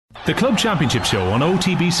The Club Championship Show on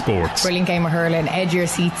OTB Sports. Brilliant game of hurling, edge of your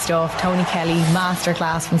seat stuff. Tony Kelly,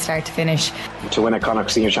 masterclass from start to finish. To win a Connacht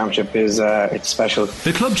Senior Championship is it's special.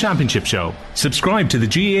 The Club Championship Show. Subscribe to the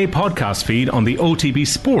GAA podcast feed on the OTB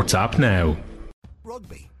Sports app now.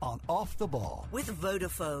 Rugby on Off the Ball. With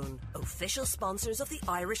Vodafone, official sponsors of the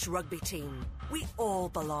Irish rugby team. We all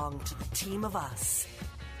belong to the team of us.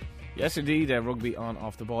 Yes, indeed. Rugby on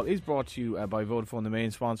Off the Ball is brought to you by Vodafone, the main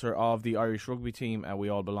sponsor of the Irish rugby team. We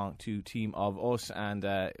all belong to Team of Us. And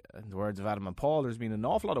in the words of Adam and Paul, there's been an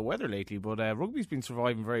awful lot of weather lately, but rugby's been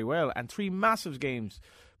surviving very well. And 3 massive games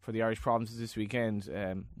for the Irish provinces this weekend,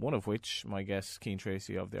 one of which, my guest, Cian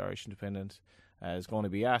Tracy of the Irish Independent, is going to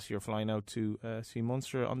be at. You're flying out to see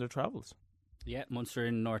Munster on their travels. Yeah, Munster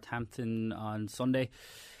in Northampton on Sunday.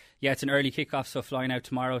 Yeah, it's an early kick-off, so flying out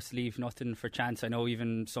tomorrow to leave nothing for chance. I know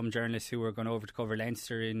even some journalists who were going over to cover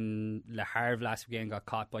Leinster in Le Havre last weekend got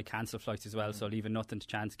caught by cancelled flights as well, so leaving nothing to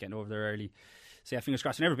chance getting over there early. So yeah, fingers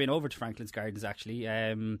crossed. I've never been over to Franklin's Gardens actually.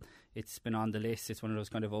 It's been on the list. It's one of those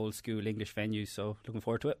kind of old school English venues, so looking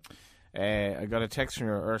forward to it. I got a text from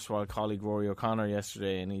your erstwhile colleague Rory O'Connor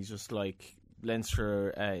yesterday, and he's just like,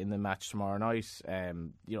 Leinster in the match tomorrow night,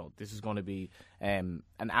 this is going to be an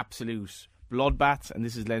absolute bloodbath, and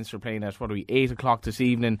this is Leinster playing at 8 o'clock this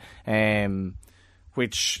evening,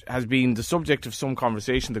 which has been the subject of some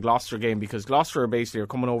conversation, the Gloucester game, because Gloucester are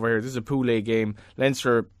coming over here. This is a Pool A game.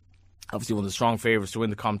 Leinster, obviously one of the strong favourites to win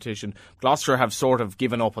the competition. Gloucester have sort of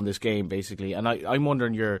given up on this game basically, and I'm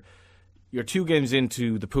wondering, you're 2 games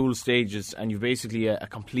into the pool stages and you've basically a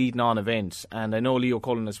complete non-event. And I know Leo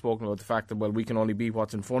Cullen has spoken about the fact that, well, we can only beat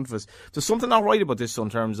what's in front of us. There's something not right about this in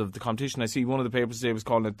terms of the competition. I see one of the papers today was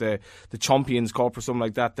calling it the Champions Cup or something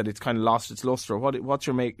like that it's kind of lost its lustre. What's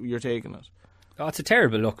your take on it? Oh, it's a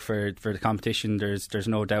terrible look for the competition. There's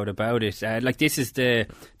no doubt about it. This is the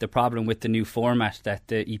problem with the new format that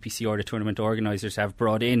the EPC or the tournament organisers have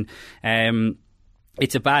brought in.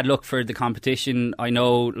 It's a bad look for the competition. I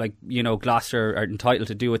know, Gloucester are entitled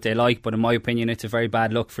to do what they like, but in my opinion, it's a very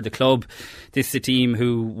bad look for the club. This is a team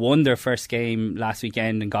who won their first game last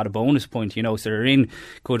weekend and got a bonus point, so they're in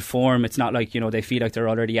good form. It's not like, they feel like they're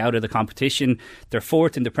already out of the competition. They're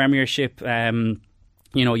 4th in the Premiership.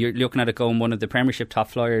 You're looking at it going one of the Premiership top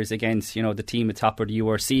flyers against, the team at top of the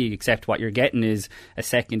URC, except what you're getting is a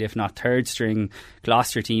second, if not third string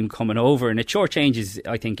Gloucester team coming over. And it sure changes,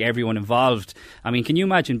 I think, everyone involved. I mean, can you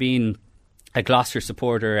imagine being a Gloucester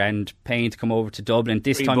supporter and paying to come over to Dublin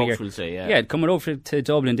this time of year? We'll say, yeah, coming over to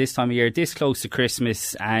Dublin this time of year, this close to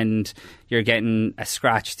Christmas, and you're getting a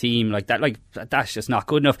scratch team like that. That's just not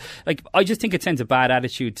good enough. I just think it sends a bad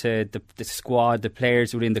attitude to the squad, the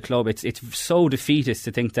players within the club. It's so defeatist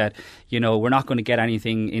to think that, we're not going to get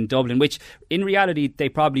anything in Dublin, which in reality they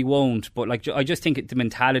probably won't. But I just think the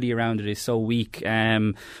mentality around it is so weak.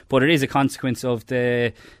 But it is a consequence of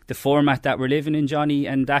the format that we're living in, Johnny,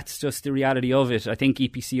 and that's just the reality of it. I think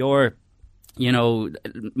EPCR,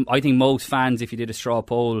 I think most fans, if you did a straw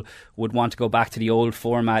poll, would want to go back to the old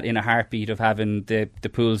format in a heartbeat of having the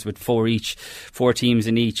pools with 4 teams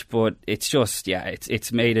in each. But it's just,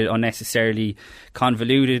 it's made it unnecessarily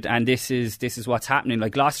convoluted, and this is what's happening.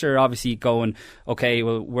 Gloucester are obviously going, okay,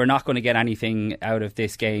 well, we're not going to get anything out of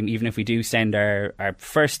this game, even if we do send our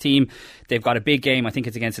first team. They've got a big game, I think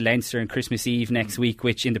it's against Leinster on Christmas Eve next week,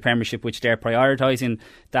 which in the Premiership, which they're prioritising.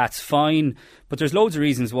 That's fine, but there's loads of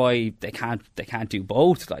reasons why they can't do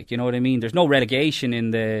both. You know what I mean? There's no relegation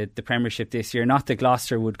in the Premiership this year. Not that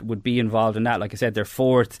Gloucester would be involved in that. Like I said, they're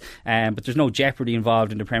 4th, but there's no jeopardy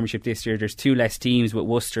involved in the Premiership this year. There's 2 less teams, with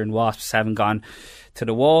Worcester and Wasps having gone to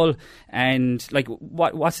the wall. And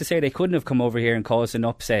what's to say they couldn't have come over here and caused an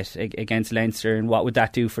upset against Leinster, and what would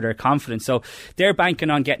that do for their confidence? So they're banking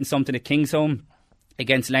on getting something at Kingsholm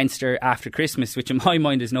against Leinster after Christmas, which in my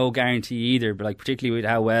mind is no guarantee either, but particularly with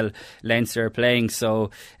how well Leinster are playing. So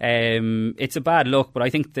it's a bad look, but I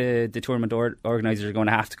think the tournament organisers are going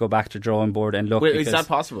to have to go back to the drawing board and look. Wait, is that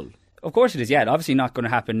possible? Of course it is, yeah. Obviously not going to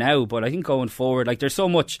happen now, but I think going forward, there's so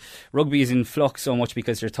much, rugby is in flux so much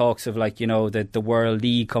because there's talks of the World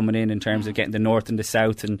League coming in terms of getting the North and the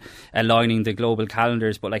South and aligning the global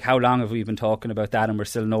calendars. But how long have we been talking about that, and we're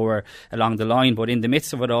still nowhere along the line? But in the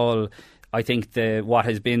midst of it all, I think what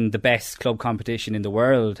has been the best club competition in the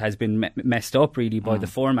world has been messed up really by the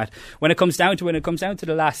format. When it comes down to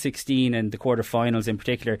the last 16 and the quarterfinals in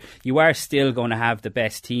particular, you are still going to have the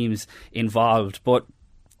best teams involved. But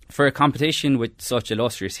for a competition with such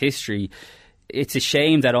illustrious history, it's a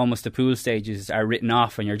shame that almost the pool stages are written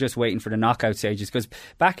off and you're just waiting for the knockout stages, because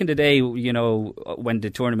back in the day, you know, when the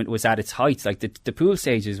tournament was at its heights, like the pool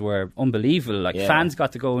stages were unbelievable. Like fans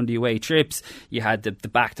got to go on the away trips, you had the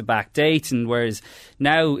back-to-back dates, and whereas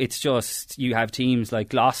now it's just you have teams like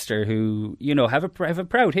Gloucester who, you know, have a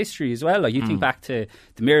proud history as well. Like you think back to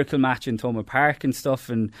the Miracle match in Thomond Park and stuff,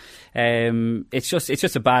 and it's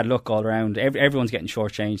just a bad look all around. Everyone's getting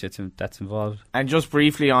shortchanged that's involved. And just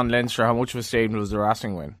briefly on Leinster, how much of a statement was the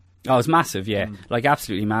Racing win? Oh, it's massive, yeah. Like,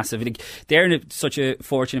 absolutely massive. Like, they're in such a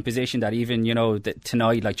fortunate position that even, you know,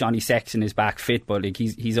 tonight, like, Johnny Sexton is back fit, but like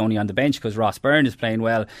he's only on the bench because Ross Byrne is playing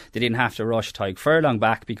well. They didn't have to rush Tyke Furlong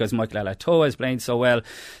back because Michael Alatoa is playing so well.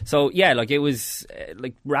 So, yeah, like, it was,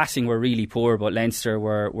 like, Racing were really poor, but Leinster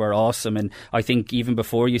were awesome. And I think even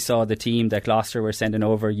before you saw the team that Gloucester were sending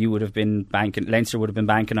over, Leinster would have been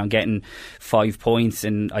banking on getting 5 points.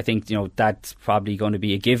 And I think, you know, that's probably going to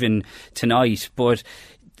be a given tonight. But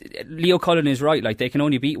Leo Cullen is right, like they can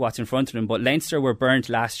only beat what's in front of them, but Leinster were burnt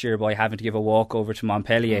last year by having to give a walkover to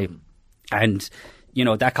Montpellier, and you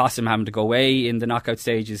know, that cost them having to go away in the knockout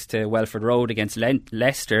stages to Welford Road against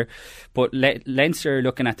Leicester. But Leinster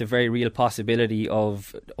looking at the very real possibility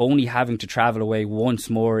of only having to travel away once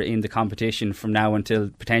more in the competition from now until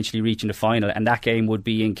potentially reaching the final, and that game would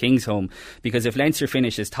be in Kingsholm, because if Leinster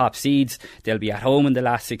finishes top seeds, they'll be at home in the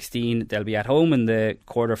last 16, they'll be at home in the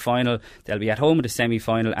quarter final, they'll be at home in the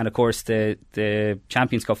semi-final, and of course the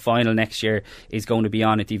Champions Cup final next year is going to be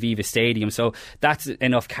on at the Aviva Stadium. So that's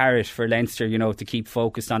enough carrot for Leinster, you know, to keep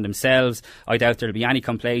focused on themselves. I doubt there'll be any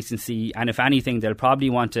complacency, and if anything, they'll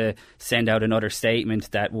probably want to send out another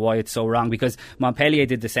statement that why it's so wrong, because Montpellier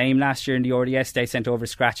did the same last year in the RDS. They sent over a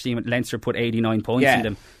scratch team and Leinster put 89 points in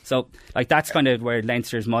them. So like that's kind of where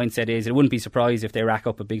Leinster's mindset is. It wouldn't be surprised if they rack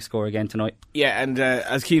up a big score again tonight. Yeah, and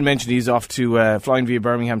as Keane mentioned, he's off to flying via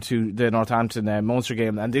Birmingham to the Northampton Munster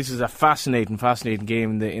game, and this is a fascinating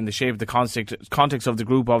game in the shape of the context of the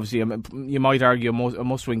group. Obviously, you might argue a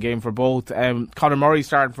must-win game for both. Conor Murray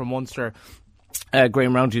starting for Munster.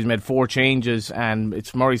 Graham Roundtree's made 4 changes, and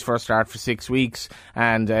it's Murray's first start for 6 weeks.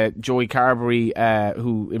 And Joey Carberry,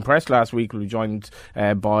 who impressed last week, will be joined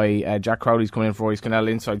by Jack Crowley's coming in for Rory Scannell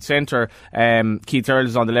inside centre. Keith Earle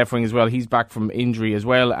is on the left wing as well. He's back from injury as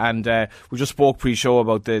well. And we just spoke pre-show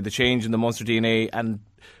about the change in the Munster DNA, and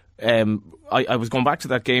I was going back to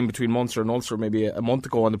that game between Munster and Ulster maybe a month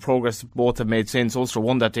ago, and the progress both have made since. Ulster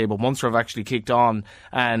won that day, but Munster have actually kicked on,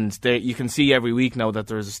 and you can see every week now that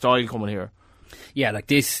there's a style coming here. Yeah, like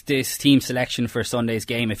this team selection for Sunday's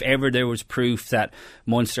game, if ever there was proof that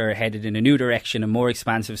Munster are headed in a new direction, a more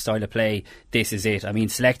expansive style of play, this is it. I mean,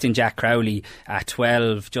 selecting Jack Crowley at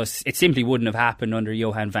 12, it simply wouldn't have happened under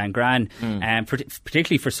Johan van Graan,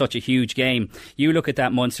 particularly for such a huge game. You look at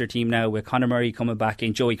that Munster team now with Conor Murray coming back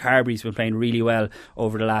in, Joey Carberry's been playing really well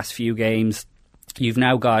over the last few games. You've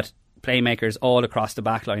now got playmakers all across the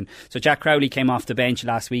back line. So Jack Crowley came off the bench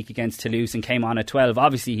last week against Toulouse and came on at 12.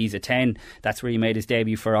 Obviously he's a 10. That's where he made his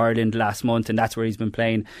debut for Ireland last month, and that's where he's been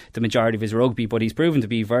playing the majority of his rugby, but he's proven to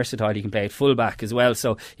be versatile. He can play at full back as well.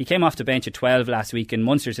 So he came off the bench at 12 last week, and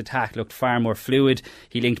Munster's attack looked far more fluid.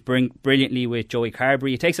 He linked brilliantly with Joey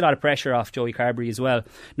Carberry. It takes a lot of pressure off Joey Carberry as well.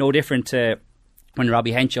 No different to when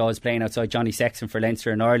Robbie Henshaw is playing outside Johnny Sexton for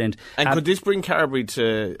Leinster in Ireland. And could this bring Carberry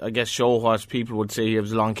to, I guess, show what people would say he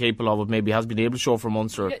was long capable of, but maybe has been able to show for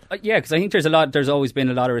Munster? Yeah, because I think there's always been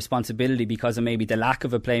a lot of responsibility because of maybe the lack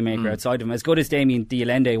of a playmaker outside him. As good as Damien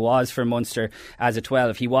Dialende was for Munster as a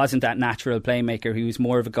 12, he wasn't that natural playmaker. He was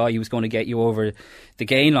more of a guy who was going to get you over the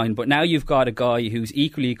gain line. But now you've got a guy who's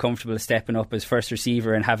equally comfortable stepping up as first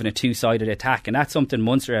receiver and having a two-sided attack, and that's something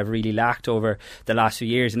Munster have really lacked over the last few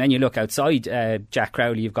years. And then you look outside Jack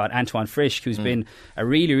Crowley, you've got Antoine Frisch, who's been a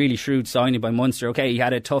really, really shrewd signing by Munster. Okay, he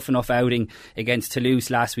had a tough enough outing against Toulouse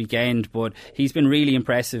last weekend, but he's been really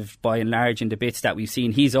impressive by and large in the bits that we've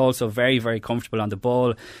seen. He's also very, very comfortable on the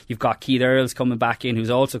ball. You've got Keith Earls coming back in, who's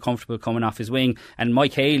also comfortable coming off his wing, and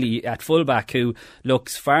Mike Haley at fullback, who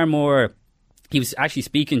looks far more... He was actually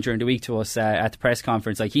speaking during the week to us at the press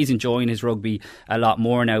conference. Like, he's enjoying his rugby a lot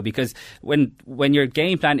more now, because when your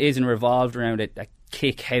game plan isn't revolved around a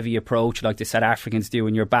kick heavy approach like the South Africans do,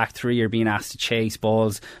 and your back three are being asked to chase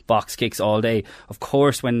balls, box kicks all day, of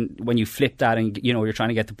course when you flip that and you're trying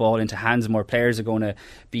to get the ball into hands, more players are going to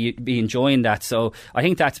be enjoying that. So I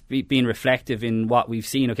think that's being reflective in what we've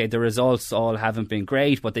seen. Okay, the results all haven't been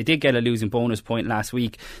great, but they did get a losing bonus point last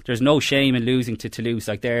week. There's no shame in losing to Toulouse.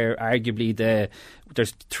 Like, they're arguably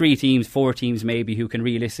there's 4 teams maybe who can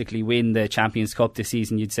realistically win the Champions Cup this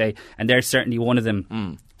season, you'd say, and they're certainly one of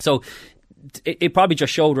them. So it probably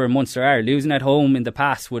just showed where Munster are. Losing at home in the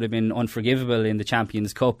past would have been unforgivable in the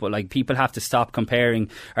Champions Cup, but like, people have to stop comparing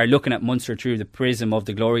or looking at Munster through the prism of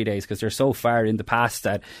the glory days, because they're so far in the past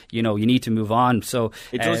that, you know, you need to move on. So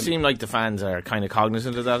it does seem like the fans are kind of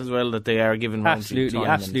cognizant of that as well, that they are giving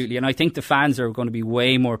absolutely, and I think the fans are going to be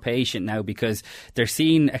way more patient now, because they're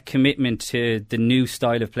seeing a commitment to the new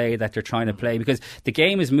style of play that they're trying to play, because the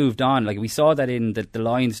game has moved on. Like, we saw that in the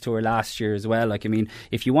Lions tour last year as well. Like, I mean,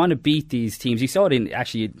 if you want to beat these teams, you saw it in,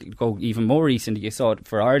 actually go even more recent, you saw it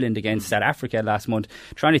for Ireland against South Africa last month.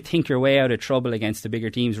 Trying to think your way out of trouble against the bigger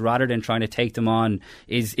teams rather than trying to take them on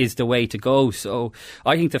is the way to go. So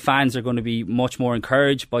I think the fans are going to be much more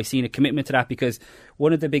encouraged by seeing a commitment to that, because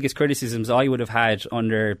one of the biggest criticisms I would have had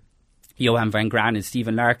under Johan van Graan and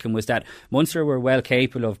Stephen Larkin was that Munster were well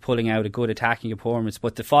capable of pulling out a good attacking performance,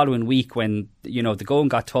 but the following week, when, you know, the going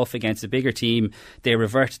got tough against a bigger team, they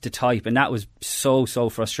reverted to type, and that was so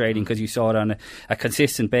frustrating, because you saw it on a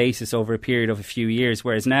consistent basis over a period of a few years.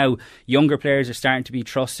 Whereas now younger players are starting to be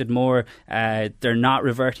trusted more, they're not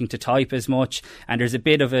reverting to type as much, and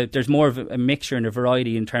there's more of a mixture and a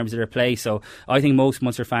variety in terms of their play. So I think most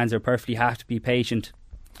Munster fans are perfectly have to be patient,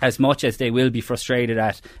 as much as they will be frustrated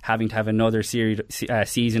at having to have another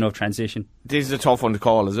season of transition. This is a tough one to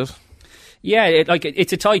call, is it? Yeah,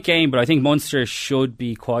 it's a tight game, but I think Munster should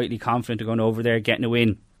be quietly confident of going over there, getting a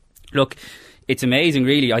win. Look, it's amazing,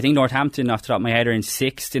 really. I think Northampton, off the top of my head, are in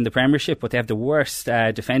 6th in the Premiership, but they have the worst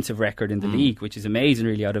defensive record in the league, which is amazing,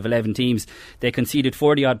 really, out of 11 teams. They conceded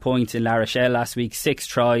 40-odd points in La Rochelle last week, 6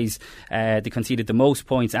 tries. They conceded the most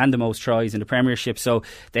points and the most tries in the Premiership, so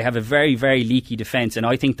they have a very, very leaky defence, and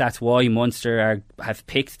I think that's why Munster have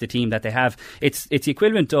picked the team that they have. It's the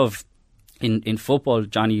equivalent of in football,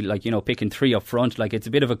 Johnny, like, you know, picking 3 up front, like, it's a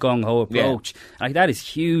bit of a gung-ho approach. Yeah. Like, that is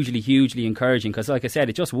hugely encouraging, because, like I said,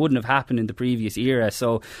 it just wouldn't have happened in the previous era.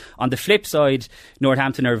 So on the flip side,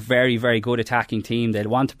 Northampton are a very, very good attacking team. They'll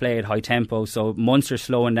want to play at high tempo, so Munster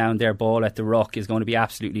slowing down their ball at the ruck is going to be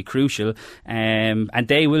absolutely crucial, and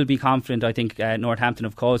they will be confident, I think, Northampton,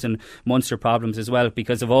 of causing Munster problems as well,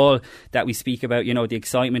 because of all that we speak about, you know, the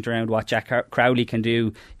excitement around what Jack Crowley can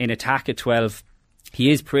do in attack at 12. He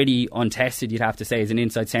is pretty untested, you'd have to say, as an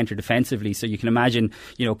inside centre defensively. So you can imagine,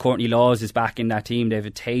 you know, Courtney Laws is back in that team. They have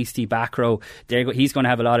a tasty back row. He's going to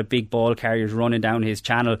have a lot of big ball carriers running down his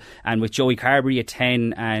channel. And with Joey Carberry at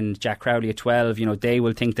 10 and Jack Crowley at 12, you know, they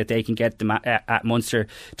will think that they can get them at Munster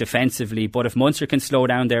defensively. But if Munster can slow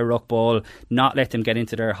down their ruck ball, not let them get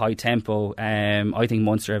into their high tempo, I think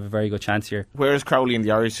Munster have a very good chance here. Where is Crowley in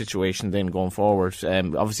the Irish situation then going forward?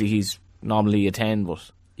 Obviously he's nominally a 10, but...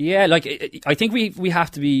 Yeah, like, I think we have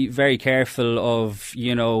to be very careful of,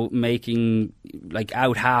 you know, making like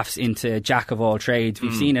out halves into jack of all trades.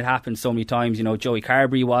 We've seen it happen so many times. You know, Joey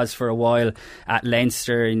Carberry was for a while at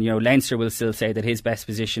Leinster, and, you know, Leinster will still say that his best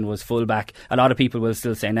position was fullback. A lot of people will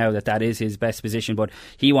still say now that is his best position, but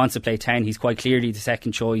he wants to play 10. He's quite clearly the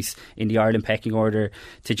second choice in the Ireland pecking order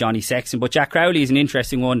to Johnny Sexton. But Jack Crowley is an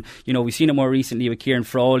interesting one. You know, we've seen it more recently with Kieran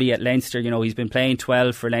Frawley at Leinster. You know, he's been playing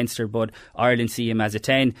 12 for Leinster, but Ireland see him as a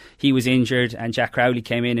 10. He was injured, and Jack Crowley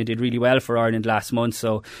came in and did really well for Ireland last month.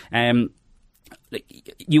 So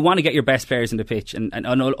you want to get your best players in the pitch, and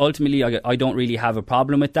ultimately I don't really have a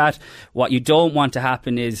problem with that. What you don't want to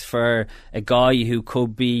happen is for a guy who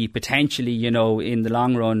could be potentially, you know, in the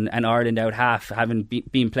long run, an Ireland out half, having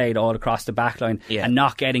been played all across the back line, and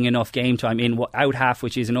not getting enough game time in out half,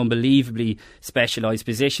 which is an unbelievably specialised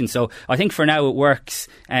position. So I think for now it works.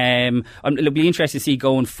 It'll be interesting to see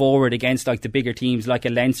going forward against like the bigger teams like a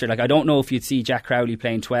Leinster. Like, I don't know if you'd see Jack Crowley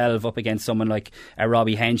playing 12 up against someone like a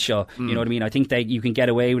Robbie Henshaw. You know what I mean? I think you can get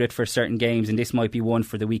away with it for certain games, and this might be one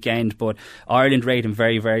for the weekend. But Ireland rate him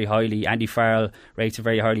very, very highly. Andy Farrell rates him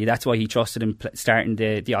very highly. That's why he trusted him starting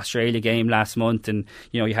the Australia game last month. And,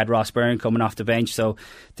 you know, you had Ross Byrne coming off the bench. So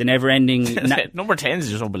the never-ending number 10 is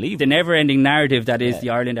just unbelievable. The never-ending narrative that is the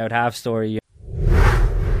Ireland out half story.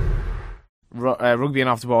 Rugby and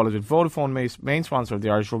Off the Ball is with Vodafone, main sponsor of the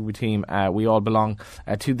Irish rugby team. We all belong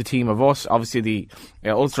to the team of us. Obviously the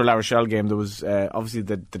Ulster La Rochelle game, there was obviously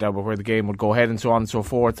the doubt where the game would go ahead and so on and so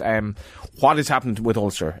forth. What has happened with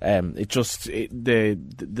Ulster? The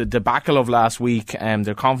debacle of last week,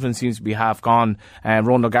 their confidence seems to be half gone.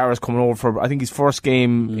 Ronan O'Gara's coming over for, I think, his first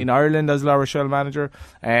game in Ireland as La Rochelle manager,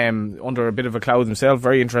 under a bit of a cloud himself.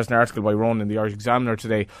 Very interesting article by Ronan in the Irish Examiner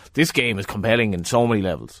today. This game is compelling in so many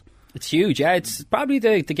levels. It's huge, yeah. It's probably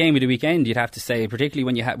the game of the weekend, you'd have to say, particularly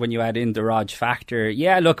when you add in the Rog factor.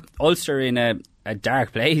 Yeah, look, Ulster in a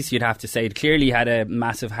dark place, you'd have to say. It clearly had a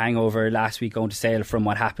massive hangover last week going to Sale from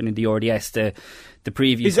what happened in the RDS the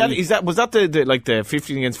previous week. Was that the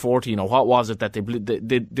 15 against 14, or what was it that they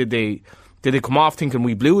did they Did they come off thinking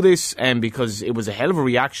we blew this? Because it was a hell of a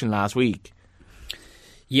reaction last week.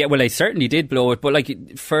 Yeah, well, they certainly did blow it. But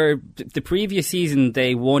like for the previous season,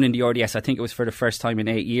 they won in the RDS. I think it was for the first time in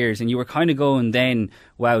 8 years. And you were kind of going then,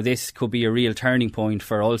 wow, this could be a real turning point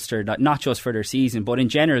for Ulster, not just for their season, but in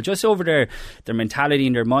general, just over their mentality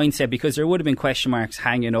and their mindset, because there would have been question marks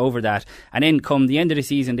hanging over that. And then come the end of the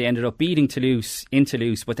season, they ended up beating Toulouse in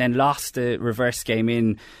Toulouse, but then lost the reverse game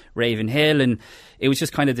in Ravenhill. And it was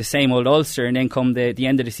just kind of the same old Ulster. And then come the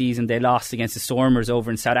end of the season, they lost against the Stormers over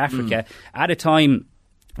in South Africa at a time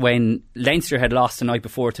when Leinster had lost the night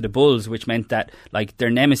before to the Bulls, which meant that like their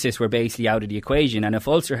nemesis were basically out of the equation. And if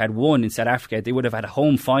Ulster had won in South Africa, they would have had a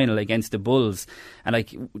home final against the Bulls. And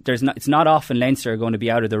like it's not often Leinster are going to be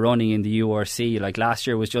out of the running in the URC. Like last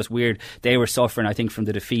year was just weird. They were suffering, I think, from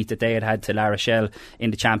the defeat that they had to La Rochelle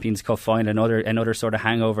in the Champions Cup final, another sort of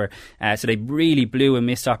hangover. So they really blew a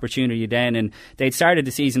missed opportunity then, and they'd started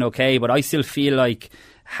the season okay, but I still feel like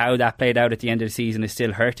how that played out at the end of the season is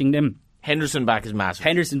still hurting them. Henderson back is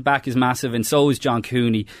massive. And so is John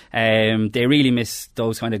Cooney. They really missed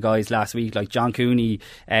those kind of guys last week. Like John Cooney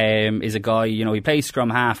is a guy, you know, he plays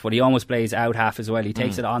scrum half, but he almost plays out half as well. He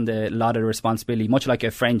takes it on a lot of the responsibility, much like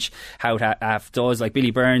a French out half does. Like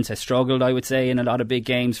Billy Burns has struggled, I would say, in a lot of big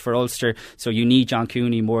games for Ulster. So you need John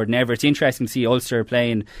Cooney more than ever. It's interesting to see Ulster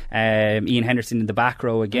playing Ian Henderson in the back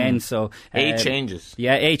row again. So 8 changes.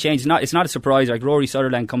 Yeah, 8 changes. It's not a surprise. Like Rory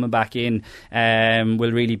Sutherland coming back in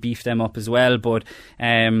will really beef them up as well, but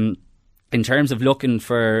in terms of looking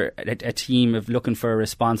for a team, of looking for a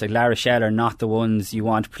response, like La Rochelle are not the ones you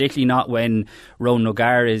want, particularly not when Ronan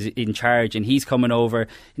O'Gara is in charge and he's coming over,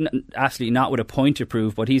 absolutely not with a point to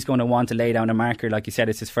prove, but he's going to want to lay down a marker. Like you said,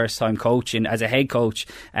 it's his first time coaching as a head coach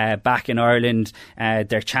back in Ireland.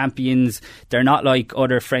 They're champions. They're not like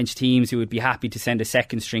other French teams who would be happy to send a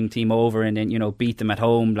second string team over and then, you know, beat them at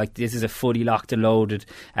home. Like this is a fully locked and loaded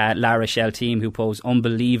La Rochelle team who pose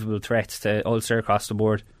unbelievable threats to Ulster across the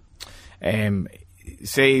board.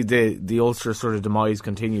 Say the Ulster sort of demise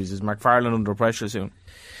continues, is McFarlane under pressure soon?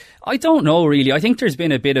 I don't know really. I think there's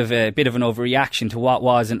been a bit of an overreaction to what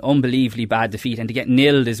was an unbelievably bad defeat, and to get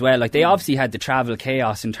nilled as well. Like they obviously had the travel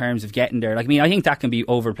chaos in terms of getting there. Like I mean, I think that can be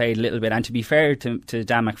overplayed a little bit. And to be fair to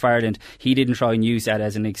Dan McFarland, he didn't try and use that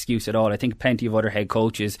as an excuse at all. I think plenty of other head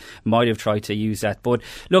coaches might have tried to use that. But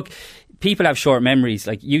look, people have short memories.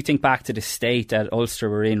 Like you think back to the state that Ulster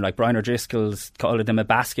were in, like Brian O'Driscoll's called them a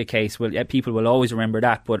basket case. Well, yeah, people will always remember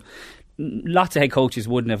that, but lots of head coaches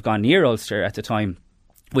wouldn't have gone near Ulster at the time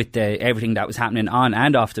with everything that was happening on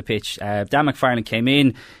and off the pitch. Dan McFarlane came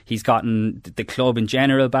in, he's gotten the club in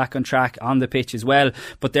general back on track on the pitch as well,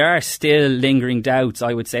 but there are still lingering doubts,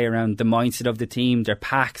 I would say, around the mindset of the team. Their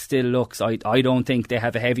pack still looks, I don't think they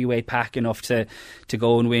have a heavyweight pack enough to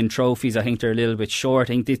go and win trophies. I think they're a little bit short.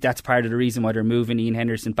 I think that's part of the reason why they're moving Ian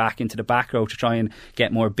Henderson back into the back row to try and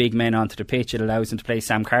get more big men onto the pitch. It allows them to play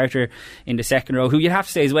Sam Carter in the second row, who you'd have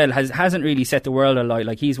to say as well hasn't really set the world alight.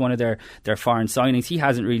 Like he's one of their foreign signings. He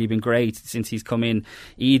hasn't really been great since he's come in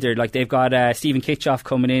either. Like they've got Stephen Kitchoff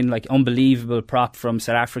coming in, like unbelievable prop from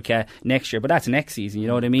South Africa next year, but that's next season, you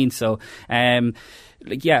know what I mean? So Dan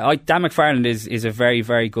McFarland is a very,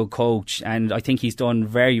 very good coach, and I think he's done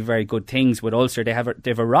very, very good things with Ulster. They have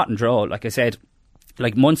a rotten draw, like I said.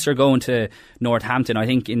 Like Munster going to Northampton, I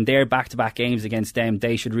think in their back-to-back games against them,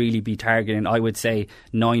 they should really be targeting, I would say,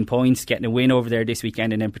 9 points, getting a win over there this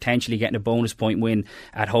weekend, and then potentially getting a bonus point win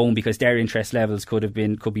at home, because their interest levels could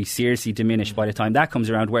be seriously diminished by the time that comes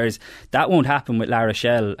around. Whereas that won't happen with La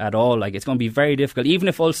Rochelle at all. Like it's going to be very difficult. Even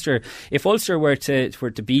if Ulster were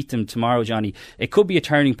to beat them tomorrow, Johnny, it could be a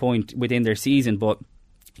turning point within their season, but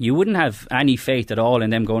you wouldn't have any faith at all in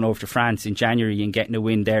them going over to France in January and getting a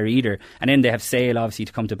win there either. And then they have Sale, obviously,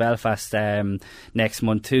 to come to Belfast next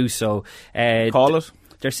month too. So call it.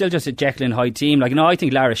 They're still just a Jekyll and Hyde team. Like, no, I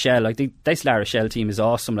think La Rochelle, this La Rochelle team is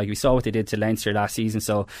awesome. Like, we saw what they did to Leinster last season.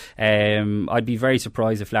 So I'd be very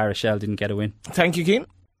surprised if La Rochelle didn't get a win. Thank you, Cian.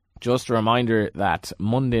 Just a reminder that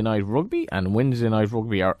Monday Night Rugby and Wednesday Night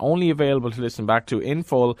Rugby are only available to listen back to in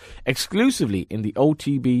full exclusively in the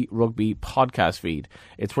OTB Rugby podcast feed.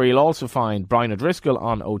 It's where you'll also find Brian O'Driscoll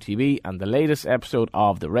on OTB and the latest episode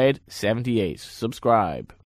of The Red 78. Subscribe.